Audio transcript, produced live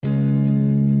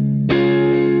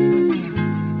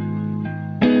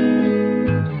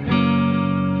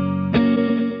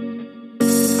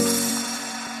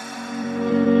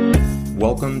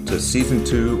to Season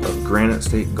 2 of Granite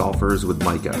State Golfers with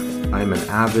Micah. I am an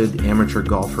avid amateur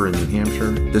golfer in New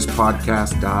Hampshire. This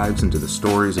podcast dives into the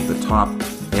stories of the top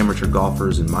amateur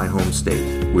golfers in my home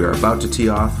state. We are about to tee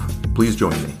off. Please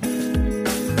join me.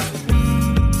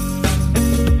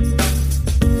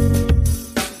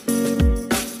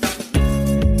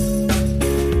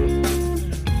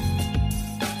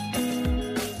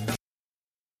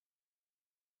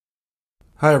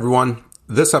 Hi everyone.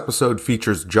 This episode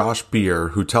features Josh Beer,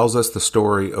 who tells us the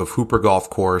story of Hooper Golf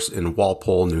Course in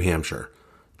Walpole, New Hampshire.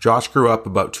 Josh grew up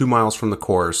about 2 miles from the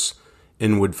course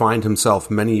and would find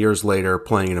himself many years later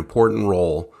playing an important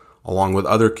role, along with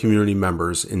other community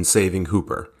members, in saving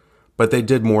Hooper. But they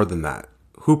did more than that.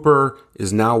 Hooper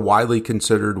is now widely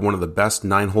considered one of the best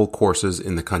 9-hole courses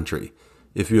in the country.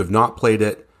 If you have not played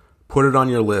it, put it on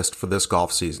your list for this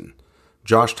golf season.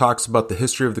 Josh talks about the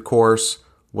history of the course,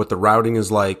 what the routing is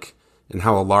like, and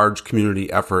how a large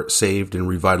community effort saved and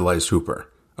revitalized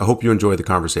Hooper. I hope you enjoy the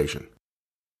conversation.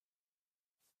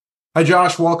 Hi,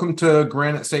 Josh. Welcome to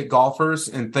Granite State Golfers,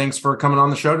 and thanks for coming on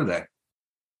the show today.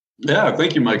 Yeah,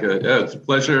 thank you, Micah. Yeah, it's a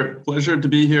pleasure to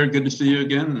be here. Good to see you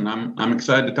again, and I'm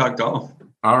excited to talk golf.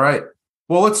 All right.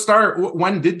 Well, let's start.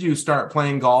 When did you start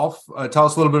playing golf? Tell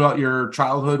us a little bit about your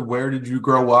childhood. Where did you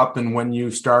grow up, and when you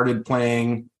started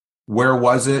playing, where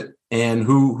was it, and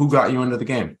who got you into the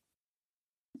game?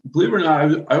 Believe it or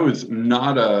not, I was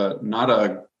not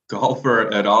a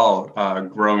golfer at all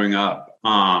growing up.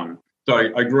 So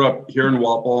I grew up here in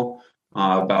Walpole,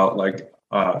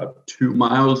 about 2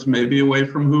 miles maybe away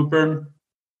from Hooper.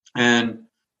 And,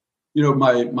 you know,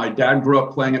 my dad grew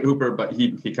up playing at Hooper, but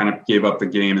he kind of gave up the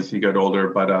game as he got older.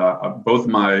 But both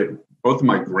of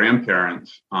my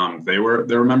grandparents, they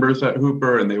were members at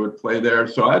Hooper, and they would play there.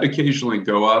 So I'd occasionally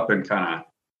go up and kind of,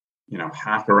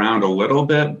 hack around a little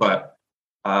bit, but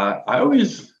I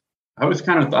always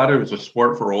kind of thought it was a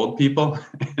sport for old people.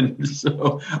 And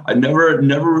so I never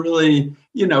really,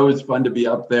 it was fun to be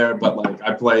up there, but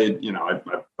I played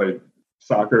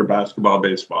soccer, basketball,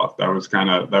 baseball. That was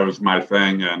my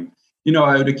thing. And,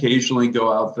 I would occasionally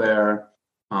go out there.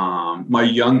 My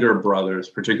younger brothers,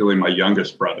 particularly my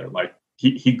youngest brother,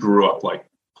 he grew up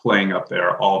playing up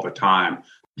there all the time.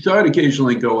 So I'd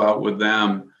occasionally go out with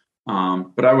them.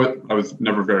 But I was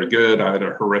never very good. I had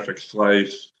a horrific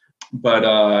slice. But,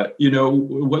 it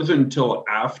wasn't until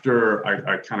after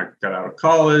I kind of got out of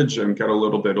college and got a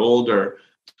little bit older.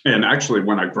 And actually,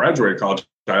 when I graduated college,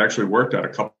 I actually worked at a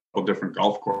couple different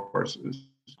golf courses.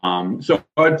 So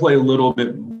I'd play a little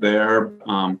bit there.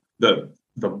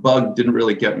 The bug didn't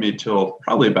really get me till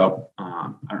probably about,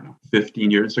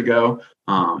 15 years ago.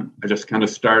 I just kind of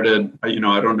started, I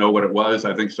don't know what it was.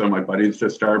 I think some of my buddies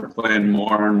just started playing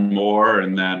more and more.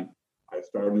 And then I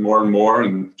started more and more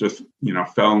and just,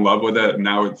 fell in love with it. And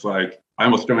now it's I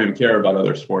almost don't even care about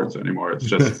other sports anymore. It's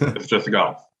just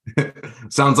golf.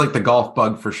 Sounds like the golf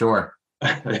bug for sure.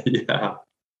 Yeah.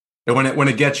 And when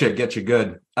it gets you, it gets you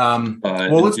good.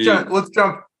 Well, let's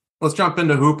jump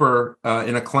into Hooper,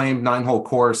 an acclaimed 9-hole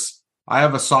course. I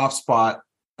have a soft spot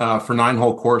for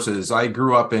 9-hole courses. I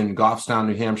grew up in Goffstown,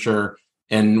 New Hampshire,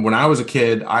 and when I was a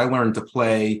kid, I learned to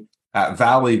play at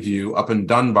Valley View up in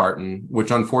Dunbarton,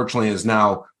 which unfortunately is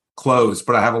now closed.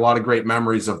 But I have a lot of great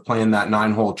memories of playing that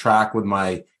 9-hole track with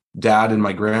my dad and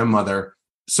my grandmother.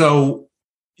 So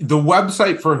the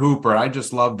website for Hooper, I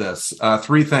just love this.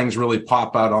 3 things really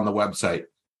pop out on the website: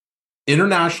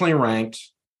 internationally ranked,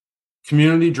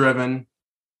 community driven,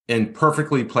 and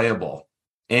perfectly playable.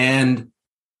 And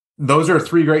those are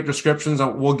 3 great descriptions.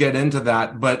 We'll get into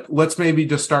that, but let's maybe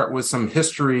just start with some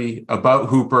history about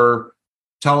Hooper.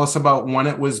 Tell us about when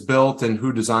it was built and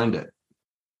who designed it.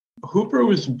 Hooper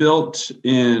was built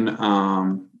in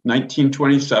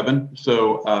 1927.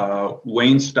 So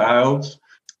Wayne Stiles,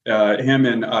 him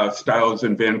and Stiles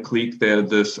and Van Cleek, they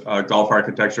had this golf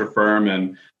architecture firm,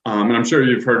 and I'm sure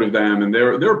you've heard of them. And they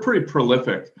were pretty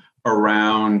prolific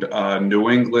around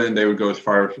New England. They would go as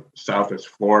far south as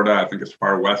Florida, I think as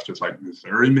far west as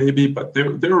Missouri maybe, but they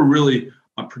were really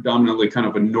predominantly kind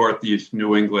of a northeast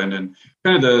New England, and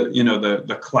kind of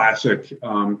the classic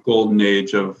golden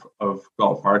age of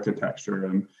golf architecture.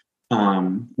 And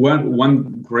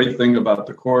one great thing about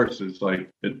the course is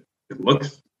it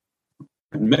looks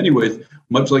in many ways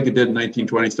much like it did in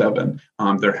 1927.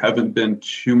 There haven't been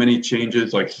too many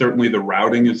changes. Certainly the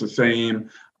routing is the same.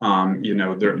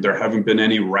 There haven't been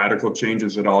any radical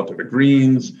changes at all to the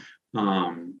greens.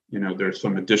 There's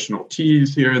some additional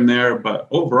tees here and there, but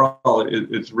overall,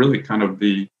 it's really kind of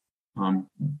the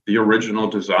original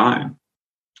design.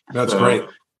 That's great.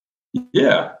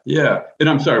 Yeah, yeah. And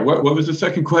I'm sorry, what was the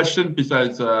second question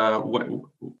besides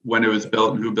when it was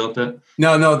built and who built it?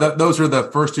 No, those are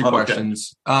the first two Okay.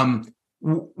 questions.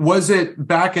 Was it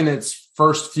back in its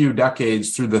first few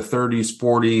decades through the 30s,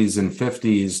 40s, and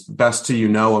 50s, best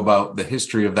to about the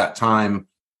history of that time?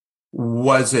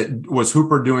 Was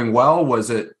Hooper doing well? Was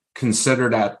it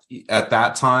considered at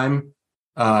that time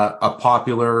a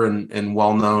popular and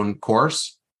well-known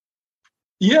course?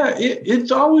 Yeah,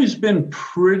 it's always been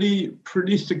pretty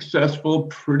successful,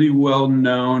 pretty well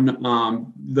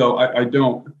known. Though I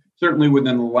don't, certainly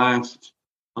within the last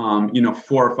 4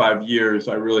 or 5 years,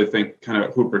 I really think kind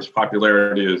of Hooper's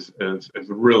popularity is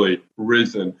really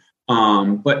risen.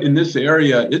 But in this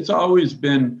area, it's always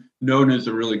been known as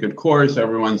a really good course.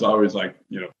 Everyone's always like,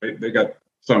 they got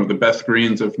some of the best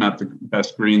greens, if not the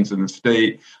best greens in the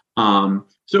state.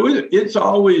 So it's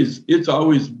always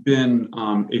been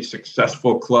a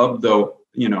successful club, though,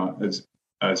 as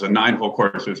a 9-hole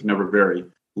course, it's never very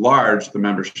large. The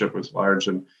membership was large,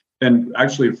 and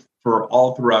actually for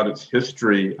all throughout its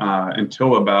history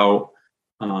until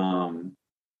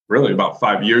really about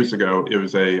 5 years ago, it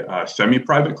was a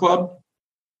semi-private club.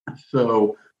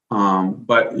 So,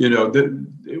 but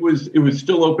it was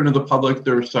still open to the public.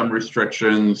 There were some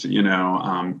restrictions,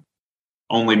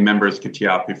 only members could tee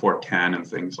off before 10 and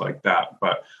things like that.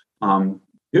 But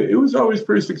it was always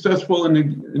pretty successful,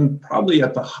 and probably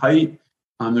at the height,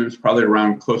 there was probably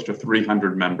around close to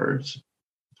 300 members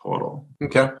total.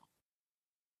 Okay.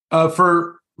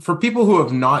 For people who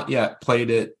have not yet played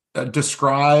it,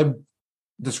 describe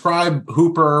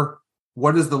Hooper.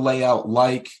 What is the layout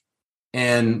like,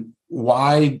 and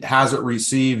why has it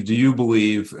received, do you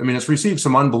believe? I mean, it's received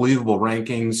some unbelievable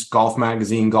rankings. Golf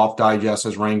Magazine, Golf Digest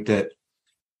has ranked it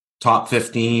top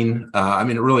 15. I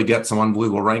mean, it really gets some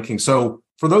unbelievable rankings. So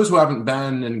for those who haven't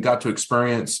been and got to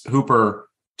experience Hooper,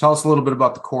 tell us a little bit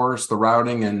about the course, the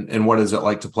routing, and what is it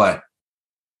like to play?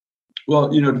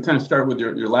 Well, to kind of start with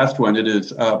your last one, it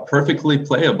is perfectly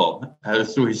playable,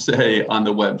 as we say on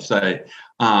the website.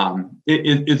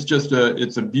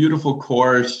 It's a beautiful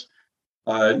course.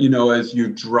 As you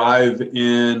drive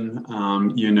in,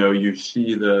 you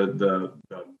see the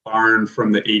barn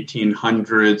from the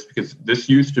 1800s, because this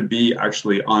used to be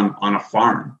actually on a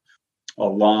farm a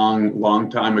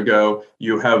long time ago.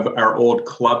 You have our old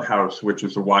clubhouse, which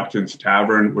is the Watkins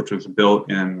Tavern, which was built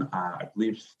in, I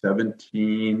believe,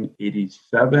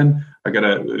 1787.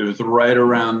 It was right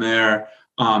around there.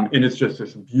 And it's just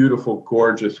this beautiful,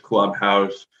 gorgeous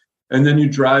clubhouse. And then you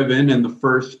drive in, and the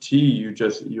first tee, you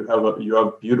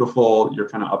have beautiful, you're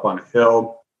kind of up on a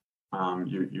hill.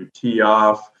 You tee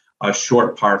off a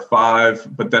short par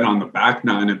 5, but then on the back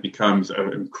 9, it becomes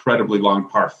an incredibly long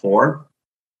par 4.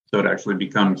 So it actually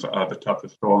becomes the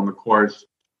toughest hole on the course.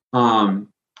 And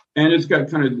it's got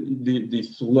kind of the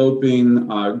sloping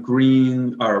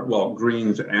greens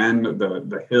and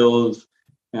the hills.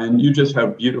 And you just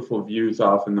have beautiful views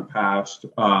off in the past.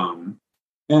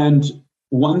 And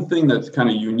one thing that's kind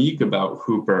of unique about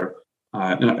Hooper,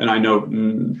 and I know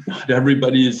not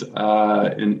everybody's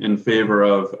in favor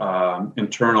of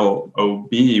internal OB,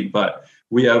 but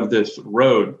we have this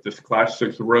road, this Class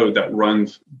 6 road that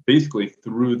runs basically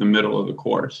through the middle of the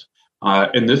course.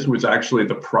 And this was actually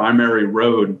the primary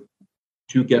road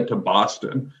to get to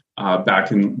Boston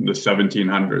back in the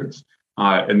 1700s.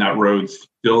 And that road's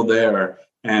still there.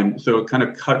 And so it kind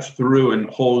of cuts through, and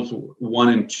holes 1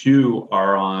 and 2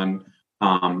 are on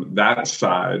that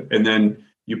side. And then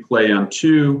you play on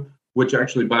 2, which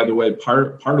actually, by the way,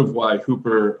 part of why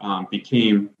Hooper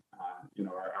became,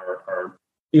 our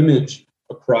image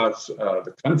across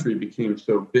the country became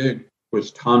so big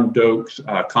was Tom Doak's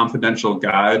Confidential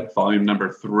Guide, volume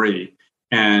number 3.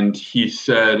 And he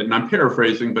said, and I'm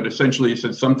paraphrasing, but essentially he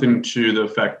said something to the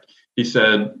effect, he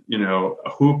said,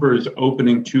 Hooper's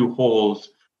opening 2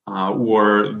 holes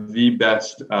were the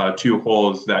best 2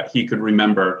 holes that he could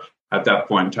remember at that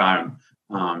point in time,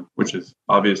 which is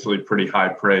obviously pretty high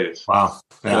praise. Wow.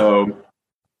 Yeah. So,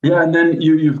 yeah, and then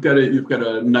you've got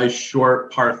a nice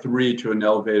short par 3 to an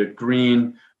elevated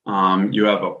green. You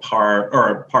have a par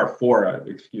 4,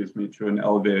 to an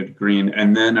elevated green,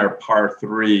 and then our par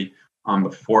 3 on the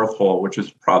 4th hole, which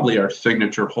is probably our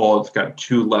signature hole. It's got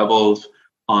 2 levels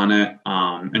on it,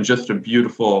 and just a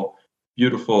beautiful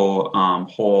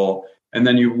hole. And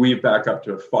then you weave back up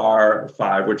to a par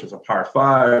 5, which is a par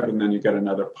 5, and then you get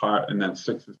another par, and then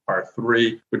 6 is par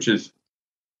 3, which is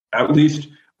at least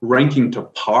ranking to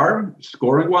par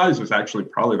scoring wise is actually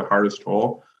probably the hardest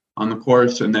hole on the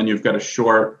course. And then you've got a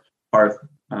short par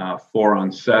 4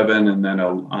 on 7, and then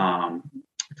a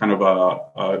kind of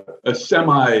a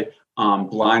semi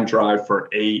blind drive for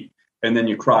 8. and then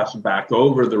you cross back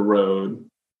over the road,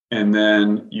 and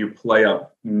then you play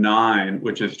up 9,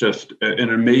 which is just an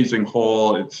amazing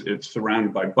hole. It's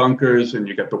surrounded by bunkers, and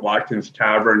you get the Watkins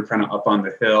Tavern kind of up on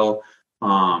the hill.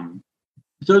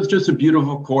 So it's just a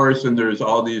beautiful course, and there's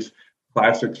all these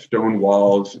classic stone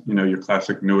walls, your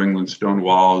classic New England stone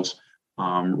walls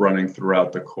running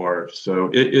throughout the course. So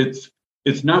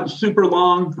it's not super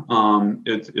long.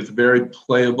 It's very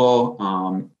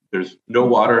playable. There's no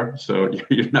water, so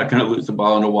you're not going to lose the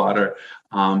ball in the water.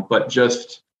 But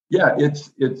just, yeah,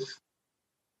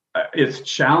 it's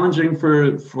challenging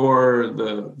for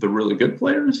the really good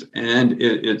players, and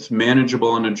it's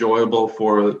manageable and enjoyable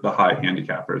for the high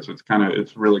handicappers.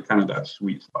 It's really kind of that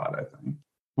sweet spot, I think.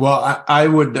 Well, I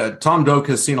would. Tom Doak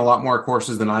has seen a lot more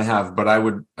courses than I have, but I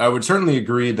would certainly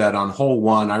agree that on hole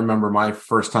 1, I remember my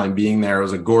first time being there. It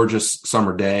was a gorgeous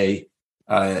summer day,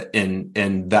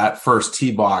 in that first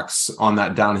tee box on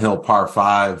that downhill par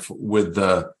 5 with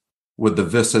the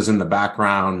vistas in the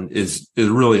background is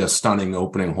really a stunning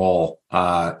opening hole,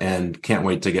 and can't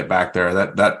wait to get back there.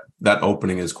 That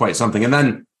opening is quite something. And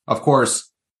then, of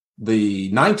course, the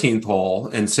 19th hole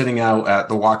and sitting out at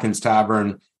the Watkins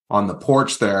Tavern on the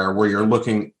porch there, where you're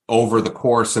looking over the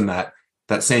course, and that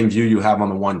same view you have on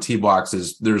the 1 tee box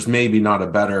there's maybe not a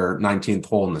better 19th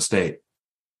hole in the state.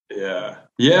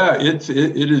 Yeah, it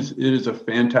is a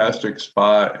fantastic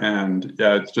spot, and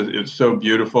yeah, it's so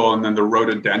beautiful. And then the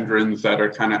rhododendrons that are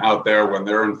kind of out there when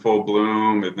they're in full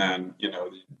bloom, and then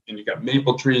and you got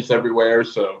maple trees everywhere.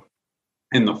 So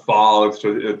in the fall,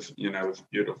 it's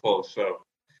beautiful. So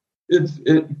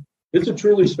it's a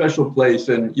truly special place.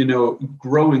 And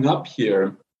growing up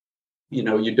here,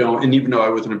 you don't. And even though I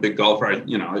wasn't a big golfer,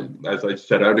 as I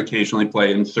said, I would occasionally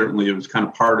play, and certainly it was kind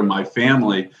of part of my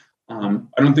family. I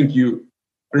don't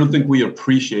think we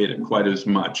appreciate it quite as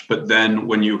much. But then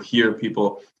when you hear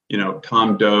people,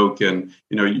 Tom Doak and,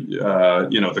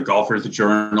 the Golfers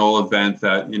Journal event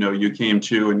that, you came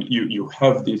to, and you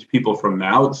have these people from the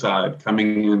outside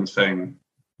coming in saying,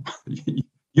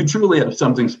 you truly have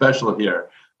something special here.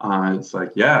 It's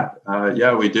like, yeah,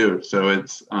 we do. So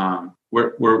it's,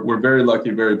 we're very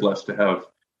lucky, very blessed to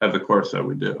have the course that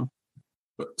we do.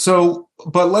 So,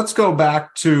 but let's go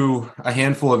back to a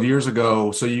handful of years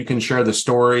ago so you can share the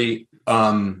story,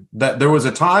 that there was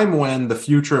a time when the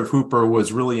future of Hooper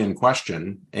was really in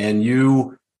question, and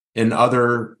you and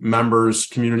other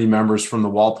community members from the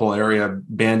Walpole area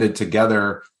banded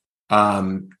together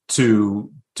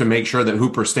to make sure that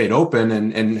Hooper stayed open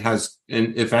and has,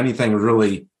 if anything,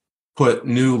 really put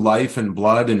new life and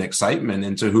blood and excitement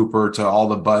into Hooper, to all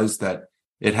the buzz that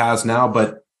it has now.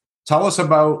 But tell us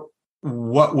about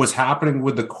what was happening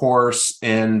with the course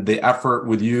and the effort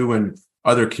with you and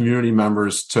other community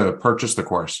members to purchase the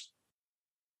course.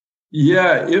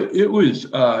 Yeah, it was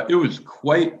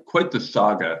quite the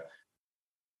saga.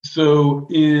 So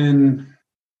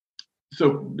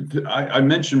I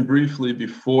mentioned briefly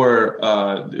before,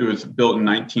 it was built in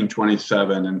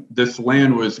 1927, and this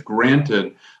land was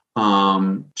granted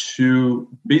to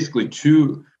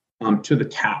the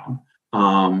town.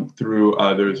 Through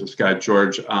there's this guy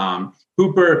George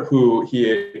Hooper, who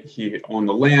he owned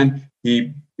the land.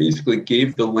 He basically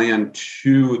gave the land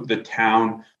to the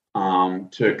town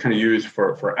to kind of use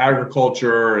for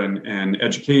agriculture and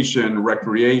education,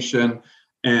 recreation,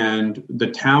 and the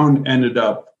town ended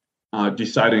up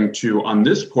deciding to, on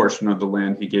this portion of the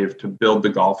land he gave, to build the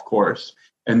golf course.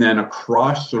 And then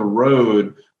across the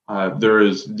road there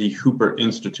is the Hooper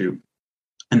Institute.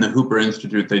 And the Hooper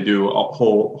Institute, they do a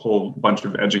whole bunch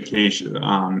of education,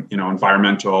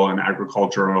 environmental and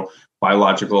agricultural,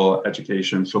 biological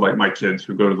education. So like my kids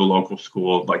who go to the local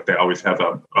school, like they always have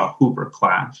a Hooper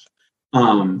class.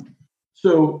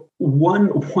 So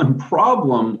one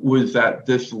problem was that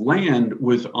this land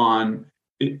was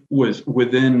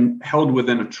held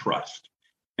within a trust.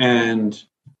 And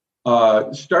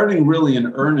starting really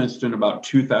in earnest in about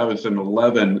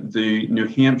 2011, the New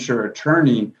Hampshire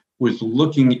attorney was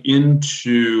looking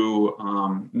into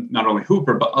not only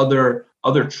Hooper, but other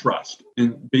trusts,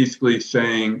 and basically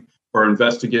saying or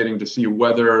investigating to see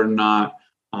whether or not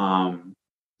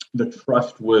the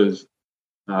trust was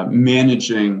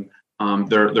managing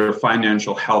their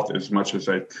financial health as much as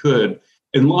I could.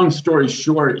 And long story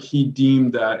short, he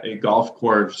deemed that a golf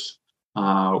course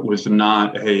was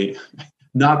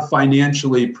not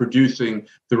financially producing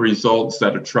the results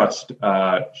that a trust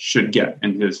should get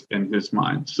in his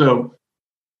mind. So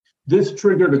this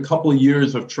triggered a couple of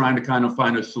years of trying to kind of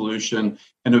find a solution.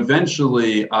 And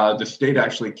eventually the state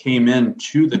actually came in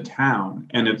to the town,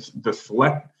 and it's the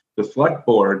select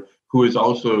board, who is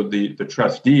also the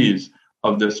trustees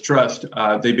of this trust.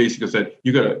 They basically said,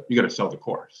 you gotta sell the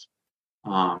course.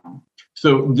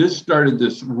 So this started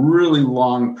this really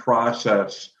long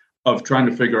process of trying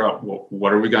to figure out, well,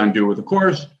 what are we going to do with the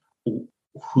course?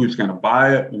 Who's going to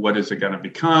buy it? What is it going to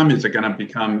become? Is it going to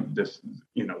become this,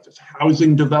 this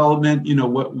housing development?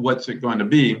 What's it going to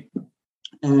be?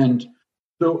 And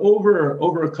so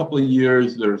over a couple of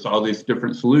years, there's all these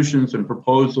different solutions and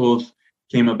proposals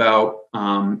came about.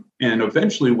 And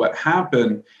eventually what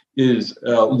happened is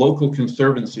a local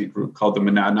conservancy group called the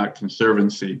Monadnock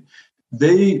Conservancy.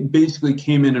 They basically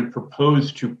came in and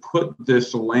proposed to put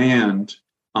this land,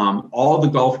 all the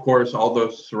golf course, all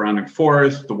the surrounding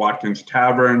forest, the Watkins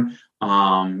Tavern,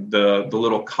 the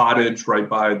little cottage right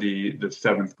by the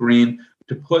 7th green,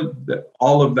 to put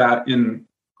all of that in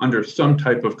under some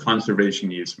type of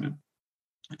conservation easement.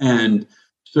 And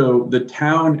so the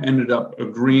town ended up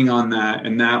agreeing on that,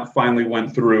 and that finally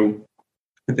went through,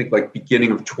 I think, like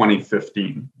beginning of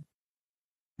 2015.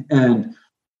 And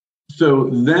so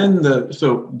then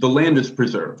the land is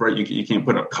preserved, right? You can't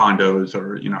put up condos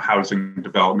or housing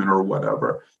development or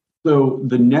whatever. So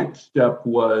the next step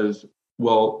was,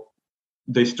 well,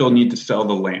 they still need to sell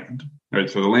the land, right?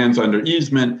 So the land's under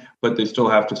easement, but they still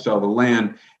have to sell the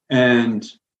land.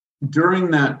 And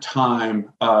during that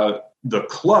time, the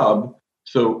club,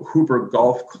 so Hooper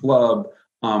Golf Club,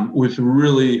 was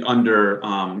really under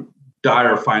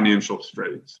dire financial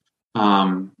straits.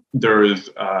 There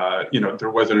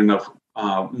wasn't enough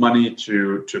money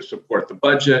to support the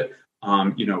budget.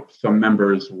 Some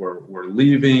members were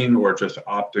leaving or just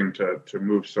opting to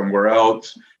move somewhere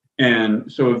else.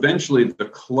 And so eventually the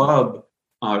club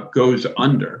goes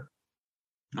under.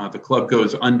 The club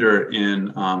goes under in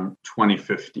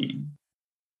 2015.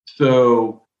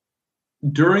 So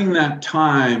during that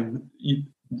time,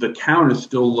 the town is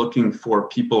still looking for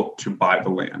people to buy the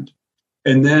land.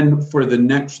 And then for the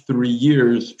next 3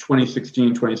 years, 2016,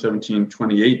 2017,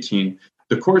 2018,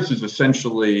 the course is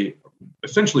essentially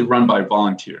run by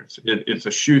volunteers. It's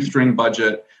a shoestring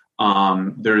budget.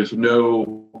 There's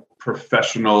no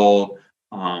professional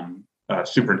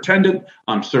superintendent,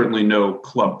 certainly no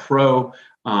club pro.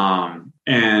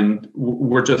 And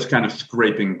we're just kind of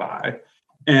scraping by.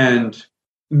 And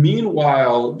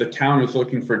meanwhile, the town is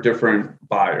looking for different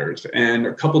buyers, and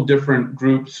a couple different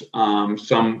groups,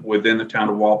 some within the town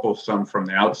of Walpole, some from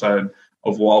the outside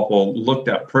of Walpole, looked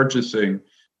at purchasing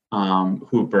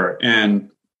Hooper,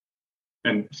 and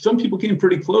some people came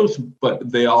pretty close, but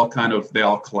they all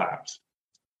collapsed.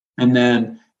 And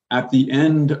then at the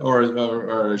end,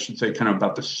 or I should say, kind of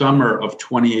about the summer of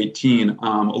 2018,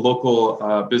 a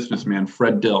local businessman,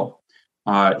 Fred Dill,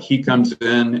 he comes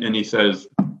in and he says,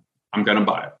 I'm going to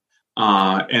buy it.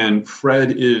 And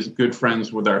Fred is good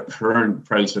friends with our current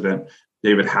president,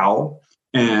 David Howell.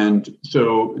 And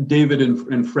so David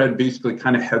and Fred basically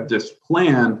kind of had this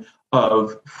plan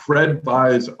of Fred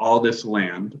buys all this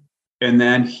land, and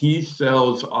then he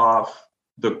sells off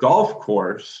the golf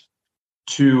course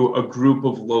to a group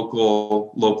of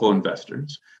local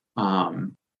investors.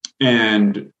 And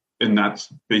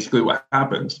that's basically what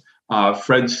happens.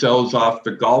 Fred sells off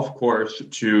the golf course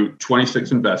to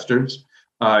 26 investors.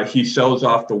 He sells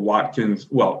off the Watkins,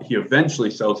 he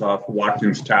eventually sells off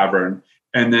Watkins Tavern,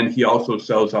 and then he also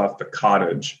sells off the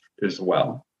cottage as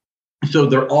well. So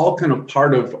they're all kind of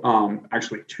part of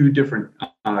actually two different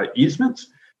easements,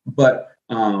 but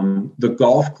the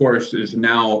golf course is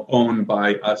now owned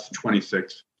by us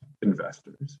 26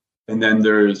 investors. And then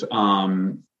there's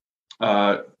two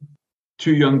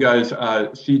young guys,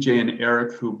 CJ and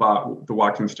Eric, who bought the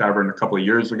Watkins Tavern a couple of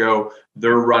years ago.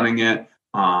 They're running it.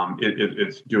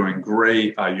 It's doing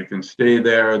great. You can stay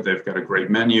there. They've got a great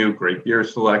menu, great beer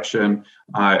selection.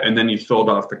 And then he sold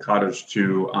off the cottage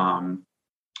to a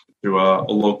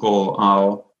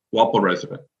local Walpole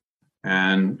resident.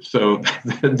 And so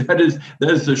that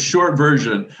is the short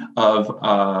version of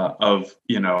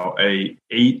a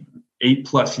eight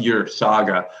plus year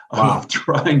saga of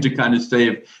trying to kind of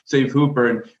save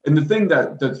Hooper. And the thing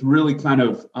that's really kind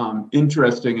of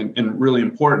interesting and really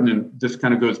important, and this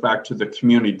kind of goes back to the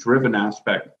community driven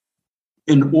aspect.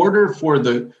 In order for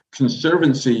the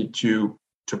Conservancy to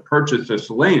purchase this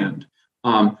land,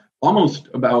 almost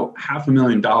about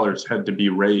 $500,000 had to be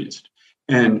raised.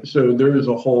 And so there is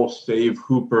a whole Save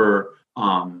Hooper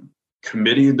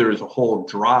committee. There's a whole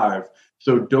drive.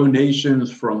 So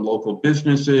donations from local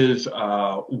businesses,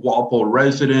 Walpole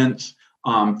residents,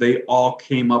 they all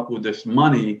came up with this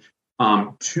money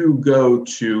to go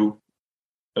to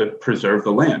preserve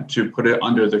the land, to put it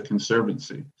under the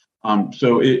Conservancy.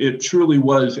 So it truly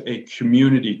was a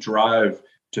community drive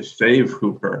to save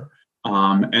Hooper.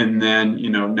 And then,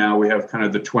 now we have kind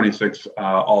of the 26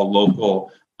 all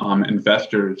local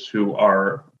investors who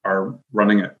are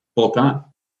running it full time.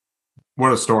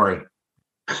 What a story!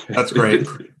 That's great.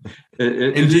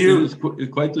 It's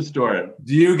quite the story.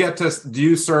 Do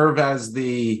you serve as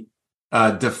the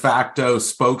de facto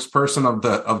spokesperson of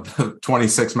the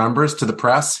 26 members to the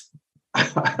press?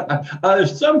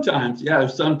 Sometimes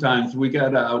we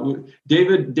got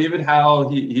David Howell.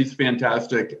 He's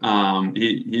fantastic.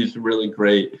 He's really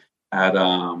great at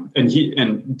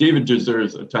and David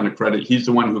deserves a ton of credit. He's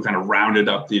the one who kind of rounded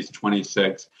up these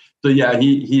 26. So yeah,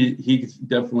 he's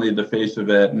definitely the face of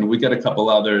it. And we got a couple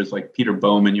others like Peter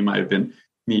Bowman. You might have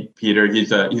meet Peter.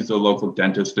 He's a local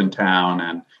dentist in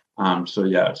town. And so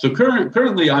yeah. So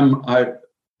currently and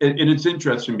it's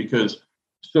interesting because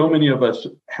so many of us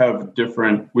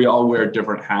we all wear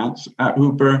different hats at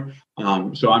Hooper.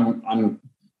 So I'm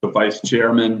the vice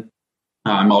chairman.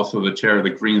 I'm also the chair of the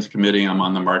Greens Committee. I'm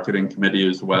on the marketing committee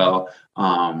as well.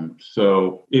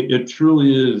 So it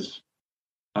truly is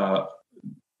a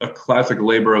classic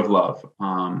labor of love.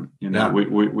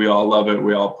 We all love it.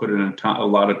 We all put in a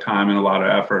lot of time and a lot of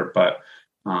effort, but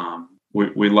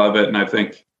we love it. And I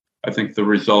think the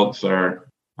results are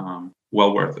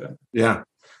well worth it. Yeah.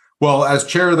 Well, as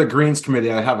chair of the Greens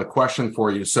Committee, I have a question for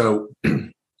you. So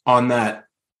on that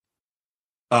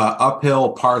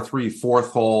uphill par 3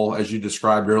 fourth hole, as you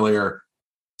described earlier,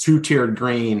 2-tiered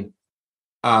green,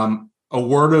 a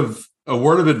word of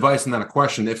advice and then a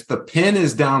question. If the pin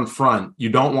is down front, you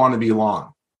don't want to be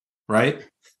long, right?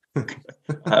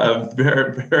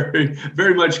 Very, very,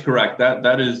 very much correct.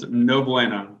 That is no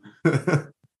bueno.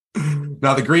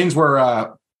 Now the greens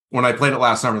were when I played it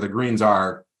last summer, the greens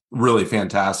are really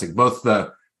fantastic. Both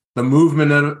the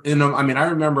movement in them. I mean, I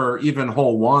remember even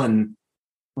hole 1,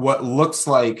 what looks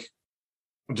like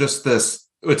just this.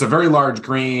 It's a very large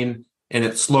green and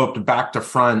it sloped back to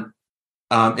front.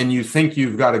 And you think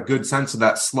you've got a good sense of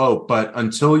that slope, but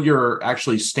until you're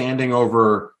actually standing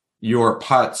over your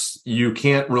putts, you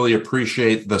can't really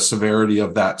appreciate the severity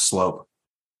of that slope.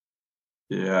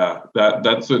 Yeah,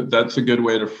 that's a good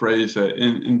way to phrase it.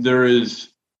 And there is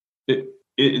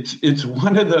it's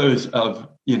one of those of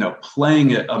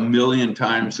playing it a million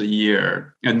times a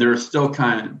year, and there are still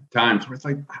kind of times where it's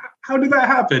like, how did that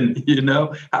happen?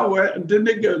 How didn't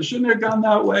it go? Shouldn't it have gone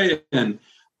that way? And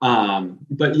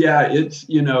but yeah, it's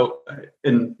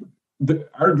and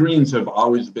our greens have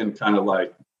always been kind of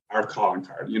like our calling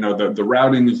card. The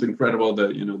routing is incredible,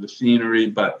 the scenery,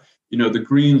 but the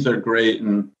greens are great.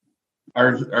 And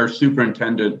our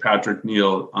superintendent Patrick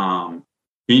Neal,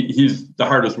 he's the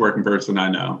hardest working person I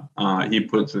know. He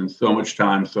puts in so much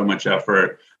time, so much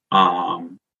effort.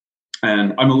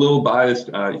 And I'm a little biased.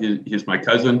 He's my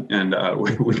cousin, and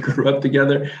we grew up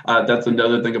together. That's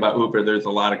another thing about Hooper. There's a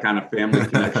lot of kind of family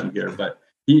connection here, but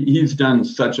he's done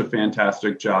such a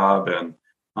fantastic job. And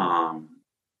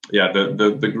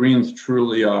the greens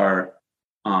truly are.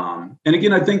 And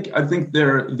again, I think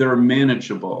they're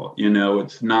manageable.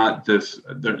 It's not this.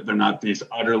 They're not these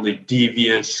utterly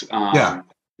devious,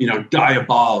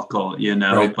 diabolical.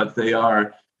 Right. But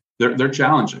they're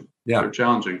challenging. Yeah, they're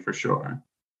challenging for sure.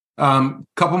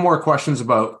 Couple more questions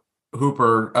about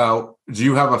Hooper. Do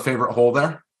you have a favorite hole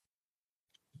there?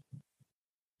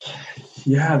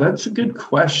 Yeah, that's a good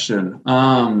question.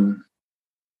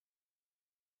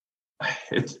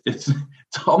 It's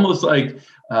almost like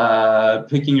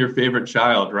picking your favorite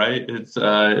child, right? It's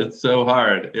so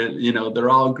hard. They're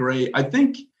all great. I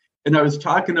think, and I was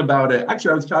talking about it.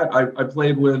 Actually, I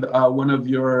played with one of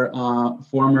your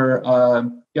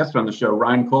former guests on the show,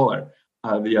 Ryan Kohler,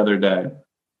 the other day.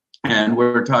 And we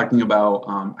were talking about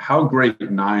how great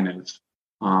 9 is.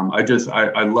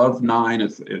 I love 9.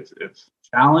 It's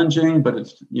challenging, but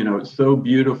it's so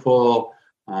beautiful.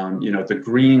 The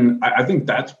green. I think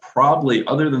that's probably,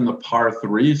 other than the par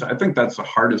 3s, I think that's the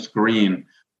hardest green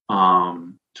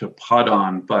to putt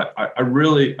on. But I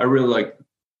really like.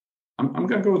 I'm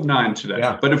gonna go with 9 today.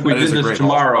 Yeah, but if we did this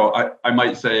tomorrow, I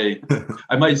might say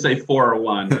 4 or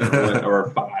 1 or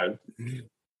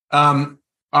 5.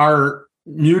 Our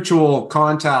mutual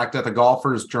contact at the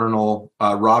Golfers Journal,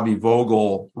 Robbie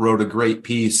Vogel, wrote a great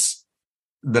piece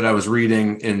that I was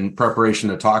reading in preparation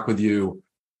to talk with you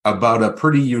about a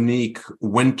pretty unique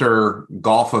winter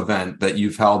golf event that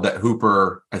you've held at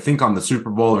Hooper, I think on the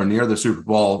Super Bowl or near the Super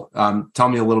Bowl. Tell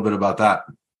me a little bit about that.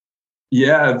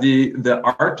 Yeah, the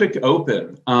Arctic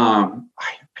Open. I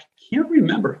can't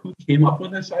remember who came up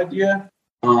with this idea.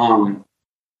 It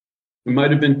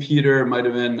might have been Peter, it might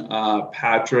have been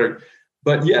Patrick.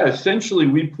 But yeah, essentially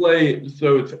we play,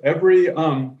 so it's every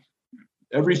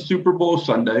Super Bowl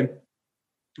Sunday.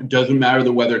 It doesn't matter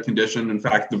the weather condition. In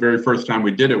fact, the very first time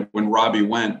we did it, when Robbie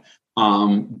went,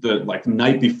 the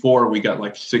night before, we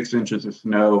got 6 inches of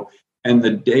snow, And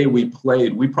the day we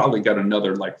played, we probably got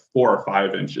another like 4 or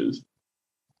 5 inches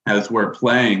as we're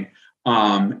playing.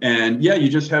 And yeah, you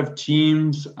just have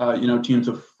teams, teams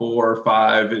of 4 or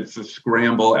 5. It's a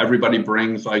scramble. Everybody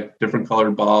brings like different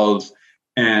colored balls.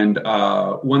 And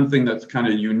one thing that's kind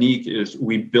of unique is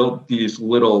we built these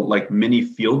little like mini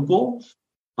field goals.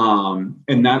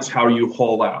 And that's how you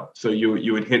hole out. So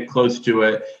you would hit close to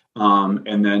it.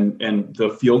 And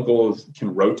the field goals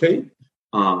can rotate.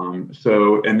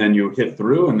 And then you hit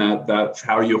through, and that's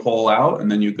how you hole out.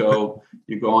 And then you go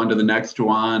on to the next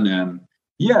one. And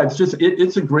yeah, it's just,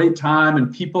 it's a great time.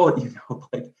 And people,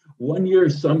 like one year,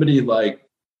 somebody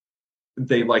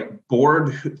they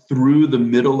bored through the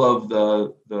middle of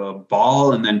the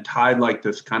ball and then tied like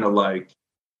this kind of like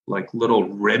little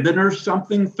ribbon or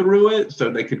something through it so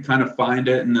they could kind of find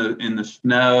it in the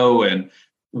snow. And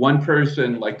one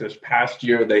person, like this past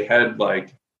year, they had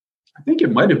like, I think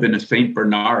it might have been a Saint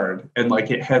Bernard, and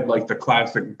like it had like the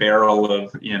classic barrel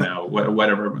of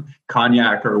whatever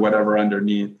cognac or whatever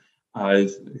underneath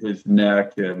his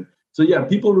neck. And so yeah,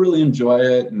 people really enjoy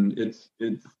it, and it's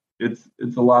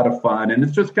a lot of fun. And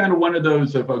it's just kind of one of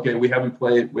those of, okay, we haven't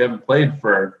played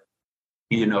for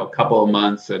a couple of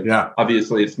months, and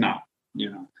obviously it's not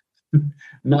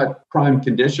not prime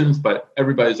conditions, but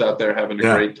everybody's out there having a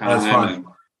great time. That's fun. And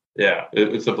yeah,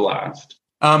 it's a blast.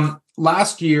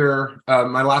 Last year,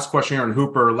 my last question here on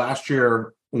Hooper, last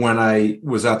year when I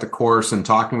was at the course and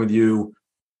talking with you,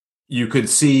 you could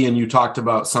see, and you talked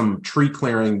about some tree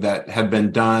clearing that had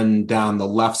been done down the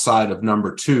left side of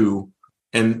number 2.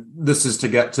 And this is to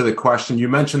get to the question. You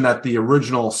mentioned that the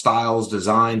original styles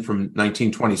design from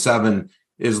 1927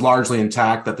 is largely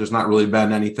intact, that there's not really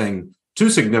been anything too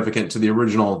significant to the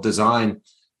original design.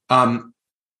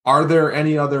 Are there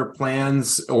any other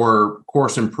plans or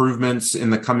course improvements in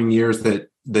the coming years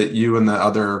that you and the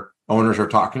other owners are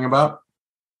talking about?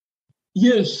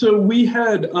 Yes. So we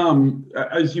had,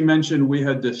 as you mentioned, we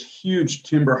had this huge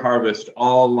timber harvest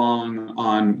all along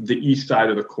on the east side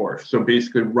of the course. So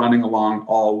basically running along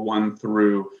all 1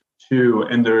 through 2.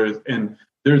 And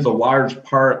there's a large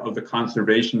part of the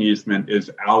conservation easement is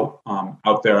out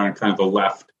there on kind of the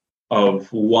left of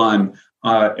 1.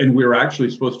 And we were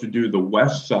actually supposed to do the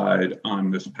west side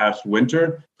this past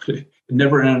winter. It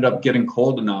never ended up getting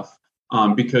cold enough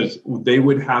because they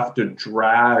would have to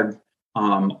drag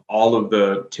all of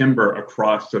the timber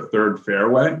across the 3rd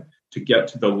fairway to get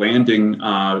to the landing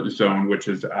zone, which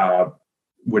was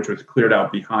cleared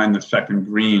out behind the 2nd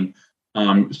green.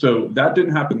 So that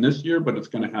didn't happen this year, but it's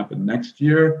going to happen next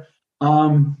year.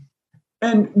 And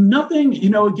nothing,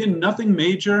 nothing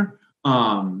major.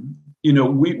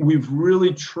 We've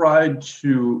really tried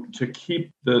to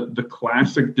keep the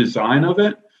classic design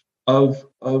of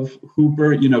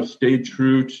Hooper, stay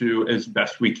true to as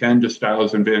best we can to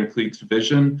Stiles and Van Cleek's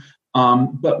vision.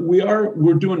 But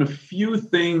we're doing a few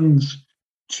things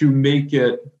to make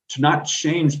it, to not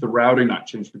change the routing, not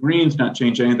change the greens, not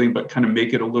change anything, but kind of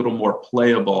make it a little more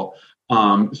playable.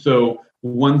 So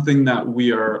one thing that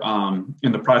we are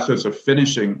in the process of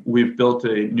finishing, we've built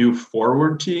a new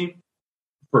forward tee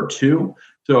for 2.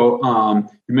 So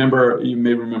you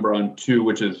may remember on 2,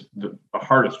 which is the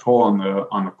hardest hole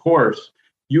on the course,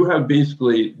 you have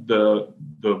basically the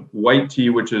white tee,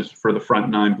 which is for the front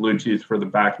 9, blue tees for the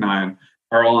back 9,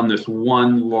 are all on this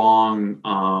one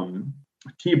long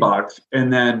tee box.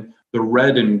 And then the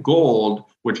red and gold,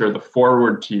 which are the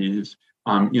forward tees,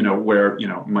 where,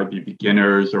 it might be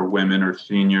beginners or women or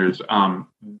seniors,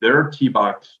 their tee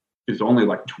box is only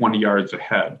like 20 yards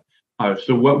ahead.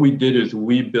 So what we did is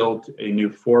we built a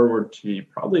new forward tee,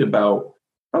 probably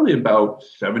about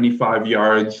 75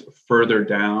 yards further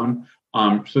down.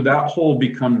 So that hole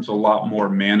becomes a lot more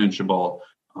manageable,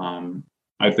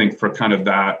 I think, for kind of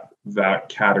that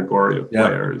category of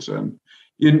players. And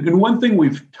one thing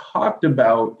we've talked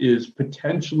about is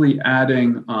potentially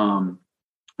adding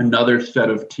another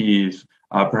set of tees,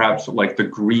 perhaps like the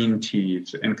green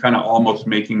tees, and kind of almost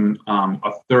making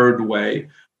a third way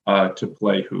to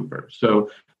play Hooper.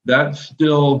 So that's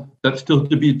still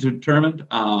to be determined.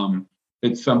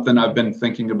 It's something I've been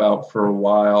thinking about for a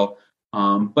while.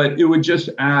 But it would just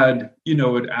add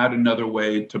another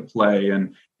way to play.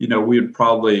 And, we would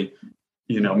probably,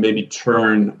 maybe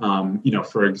turn,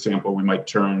 for example, we might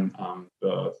turn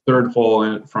the 3rd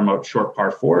hole from a short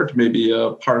par 4 to maybe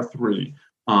a par 3.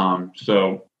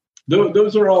 So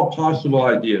those are all possible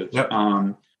ideas. Yep.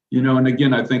 And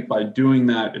again, I think by doing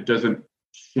that, it doesn't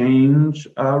change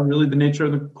really the nature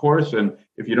of the course. And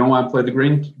if you don't want to play the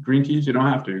green tees, you don't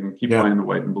have to. You can keep playing the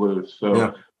white and blues.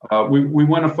 So we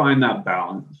want to find that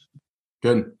balance.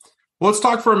 Good. Well, let's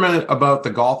talk for a minute about the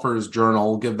Golfers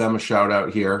Journal. Give them a shout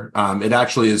out here. It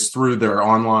actually is through their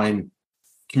online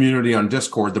community on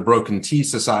Discord, the Broken Tea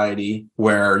Society,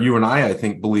 where you and I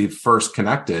think, believe first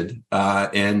connected.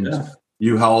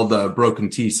 You held a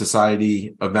Broken Tea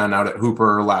Society event out at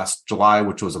Hooper last July,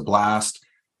 which was a blast.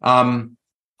 How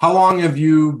long have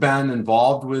you been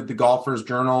involved with the Golfers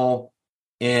Journal?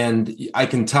 And I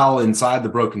can tell inside the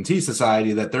Broken Tea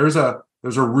Society that there's a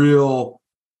real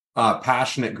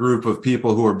passionate group of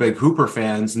people who are big Hooper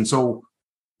fans. And so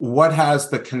what has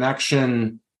the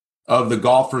connection of the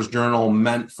Golfers Journal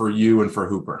meant for you and for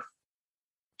Hooper?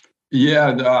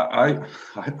 Yeah,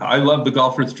 I love the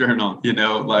Golfers Journal. You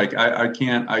know, like I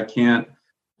can't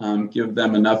give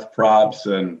them enough props,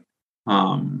 and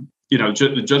you know,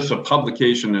 just the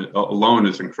publication alone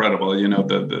is incredible. You know,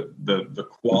 the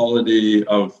quality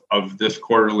of this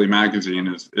quarterly magazine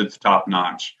is top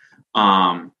notch.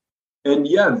 And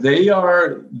yeah, they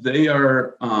are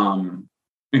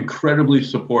incredibly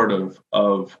supportive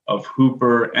of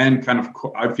Hooper and kind of,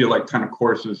 I feel like, kind of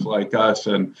courses like us.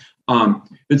 And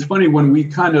it's funny when we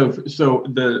kind of, so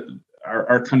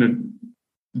our kind of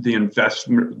the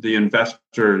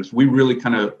investors, we really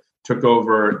kind of took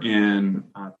over in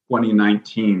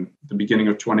 2019, the beginning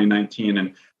of 2019.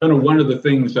 And kind of one of the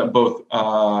things that both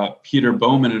Peter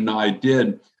Bowman and I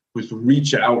did was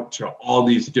reach out to all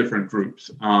these different groups.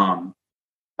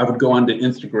 I would go onto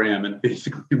Instagram and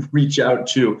basically reach out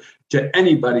to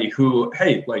anybody who,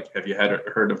 hey, like, have you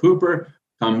heard of Hooper?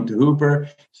 Come to Hooper.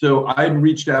 So I'd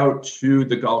reached out to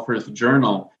the Golfers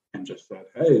Journal and just said,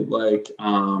 hey, like,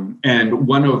 and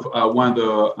one of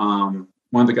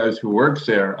the guys who works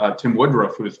there, Tim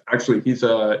Woodruff, who's actually he's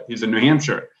a New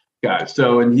Hampshire guy.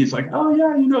 So, and he's like, oh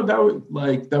yeah, you know,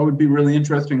 that would be really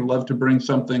interesting. Love to bring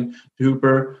something to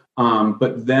Hooper.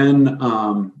 But then,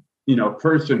 you know, a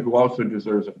person who also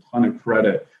deserves a ton of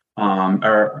credit,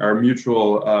 our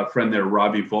mutual friend there,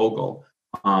 Robbie Vogel,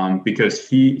 because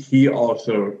he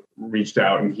also reached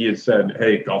out and he had said,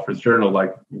 hey, Golfers Journal,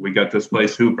 like, we got this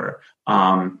place, Hooper.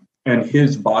 And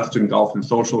his Boston Golf and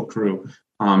Social crew,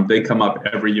 they come up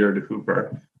every year to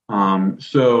Hooper.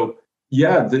 So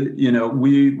yeah, you know,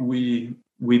 we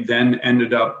then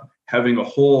ended up having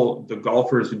the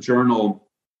Golfers Journal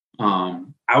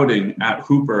outing at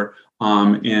Hooper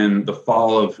in the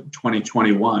fall of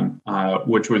 2021,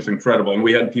 which was incredible. And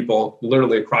we had people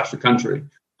literally across the country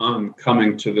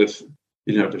coming to this,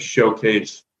 you know, to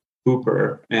showcase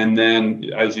Hooper. And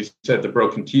then, as you said, the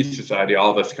Broken Tea Society,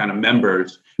 all of us kind of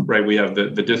members, right? We have the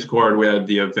Discord. We had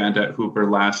the event at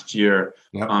Hooper last year.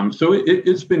 Yep. So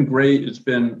it's been great. It's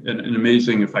been an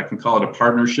amazing, if I can call it a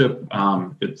partnership.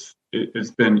 It's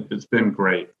been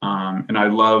great. And I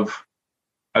love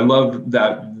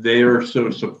that they are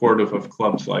so supportive of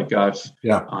clubs like us.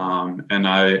 Yeah. And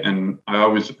I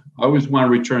always want to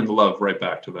return the love right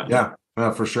back to them. Yeah,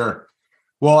 for sure.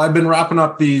 Well, I've been wrapping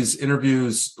up these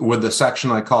interviews with the section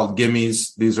I called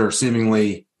Gimmies. These are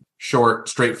seemingly short,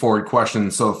 straightforward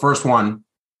questions. So the first one,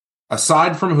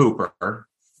 aside from Hooper,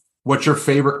 what's your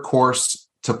favorite course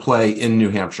to play in New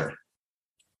Hampshire?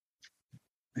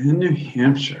 In New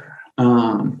Hampshire?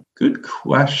 Good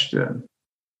question.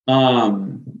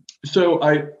 So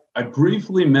I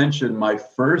briefly mentioned my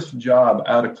first job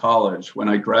out of college when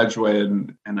I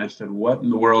graduated, and I said, what in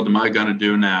the world am I going to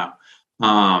do now?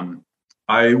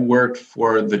 I worked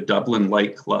for the Dublin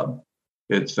Light Club.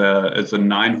 It's a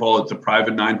 9-hole, it's a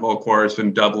private 9-hole course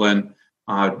in Dublin.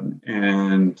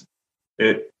 And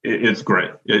it's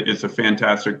great. It's a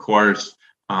fantastic course.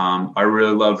 I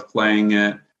really love playing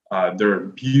it. There are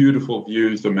beautiful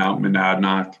views of Mount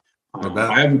Monadnock.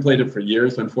 I haven't played it for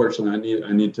years, unfortunately.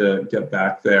 I need to get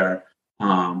back there.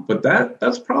 But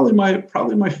that's probably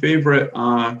my favorite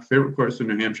course in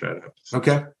New Hampshire.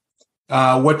 Okay.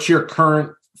 What's your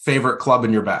current favorite club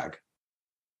in your bag?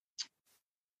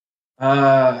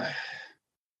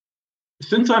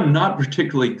 Since I'm not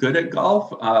particularly good at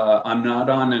golf, I'm not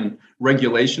on in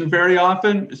regulation very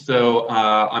often, so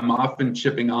I'm often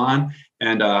chipping on,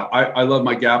 and I love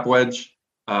my gap wedge.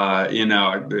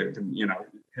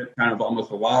 Hit kind of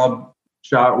almost a wild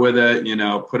shot with it,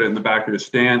 put it in the back of the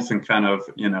stance and kind of,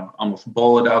 almost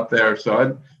bowl it out there.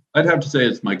 So I'd have to say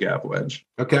it's my gap wedge.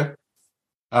 Okay.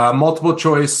 Multiple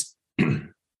choice.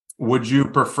 Would you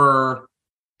prefer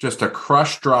just a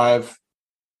crush drive,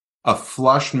 a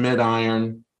flush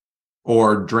mid-iron,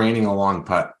 or draining a long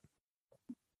putt?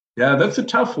 Yeah, that's a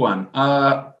tough one.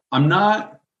 I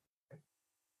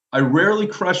rarely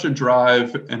crush a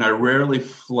drive and I rarely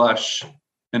flush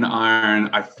an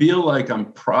iron. I feel like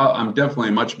I'm definitely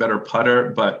a much better putter,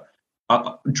 but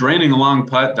draining a long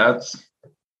putt,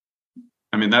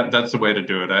 I mean, that's the way to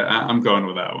do it. I'm going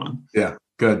with that one. Yeah,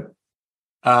 good.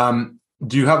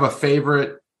 Do you have a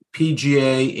favorite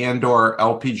PGA and or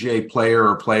LPGA player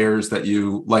or players that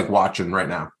you like watching right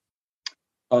now?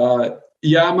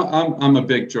 Yeah, I'm a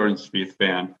big Jordan Spieth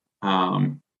fan.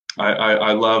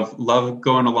 I love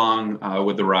going along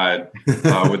with the ride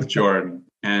with Jordan.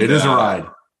 And it is a ride.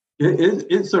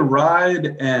 It's a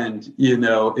ride, and he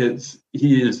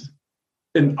is,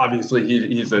 and obviously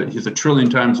he's a trillion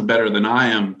times better than I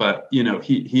am. But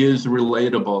he is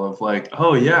relatable. Of like,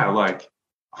 oh yeah, like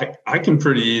I can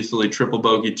pretty easily triple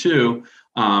bogey too.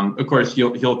 Of course,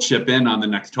 he'll chip in on the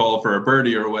next hole for a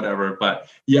birdie or whatever. But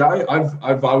yeah,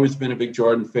 I've always been a big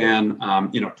Jordan fan.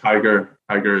 Tiger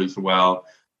as well.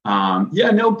 No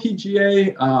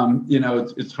PGA.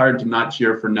 It's hard to not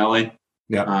cheer for Nelly.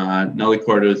 Yeah. Nelly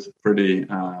Korda is pretty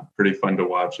fun to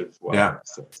watch as well. Yeah.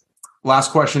 So.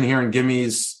 Last question here in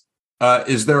Gimmies.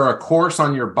 Is there a course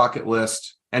on your bucket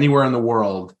list anywhere in the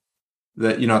world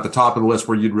that, at the top of the list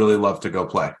where you'd really love to go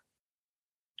play?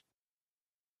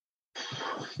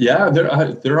 Yeah, there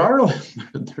are.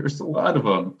 There's a lot of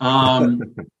them.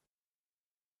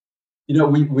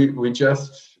 We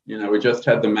just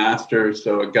had the Masters,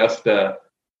 so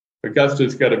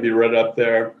Augusta's got to be right up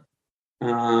there.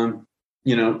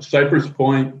 Cypress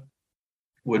Point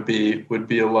would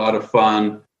be a lot of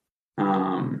fun.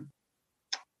 I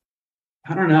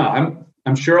don't know.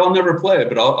 I'm sure I'll never play it,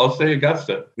 but I'll say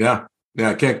Augusta. Yeah.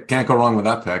 Can't go wrong with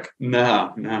that pick.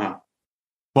 No.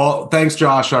 Well, thanks,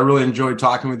 Josh. I really enjoyed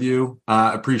talking with you.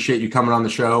 Appreciate you coming on the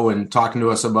show and talking to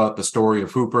us about the story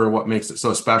of Hooper, what makes it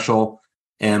so special,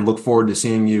 and look forward to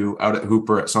seeing you out at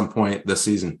Hooper at some point this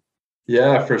season.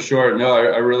 Yeah, for sure. No,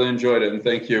 I really enjoyed it, and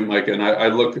thank you, Mike. And I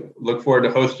look forward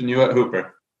to hosting you at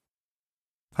Hooper.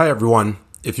 Hi, everyone.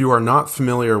 If you are not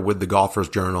familiar with the Golfer's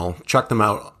Journal, check them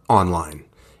out online.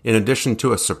 In addition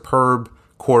to a superb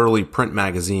quarterly print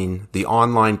magazine, the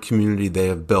online community they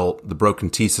have built, the Broken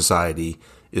Tee Society,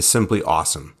 is simply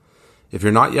awesome. If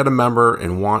you're not yet a member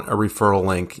and want a referral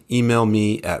link, email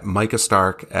me at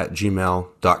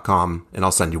micahstark@gmail.com and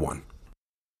I'll send you one.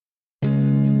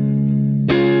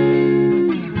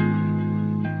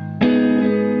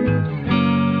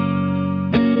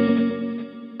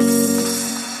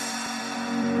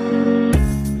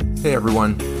 Hey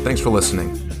everyone, thanks for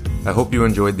listening. I hope you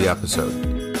enjoyed the episode.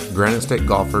 Granite State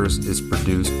Golfers is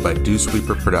produced by Dew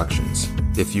Sweeper Productions.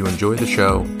 If you enjoy the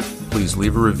show, please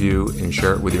leave a review and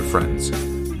share it with your friends.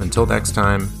 Until next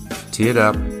time, tee it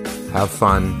up, have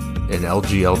fun, and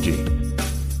LGLG.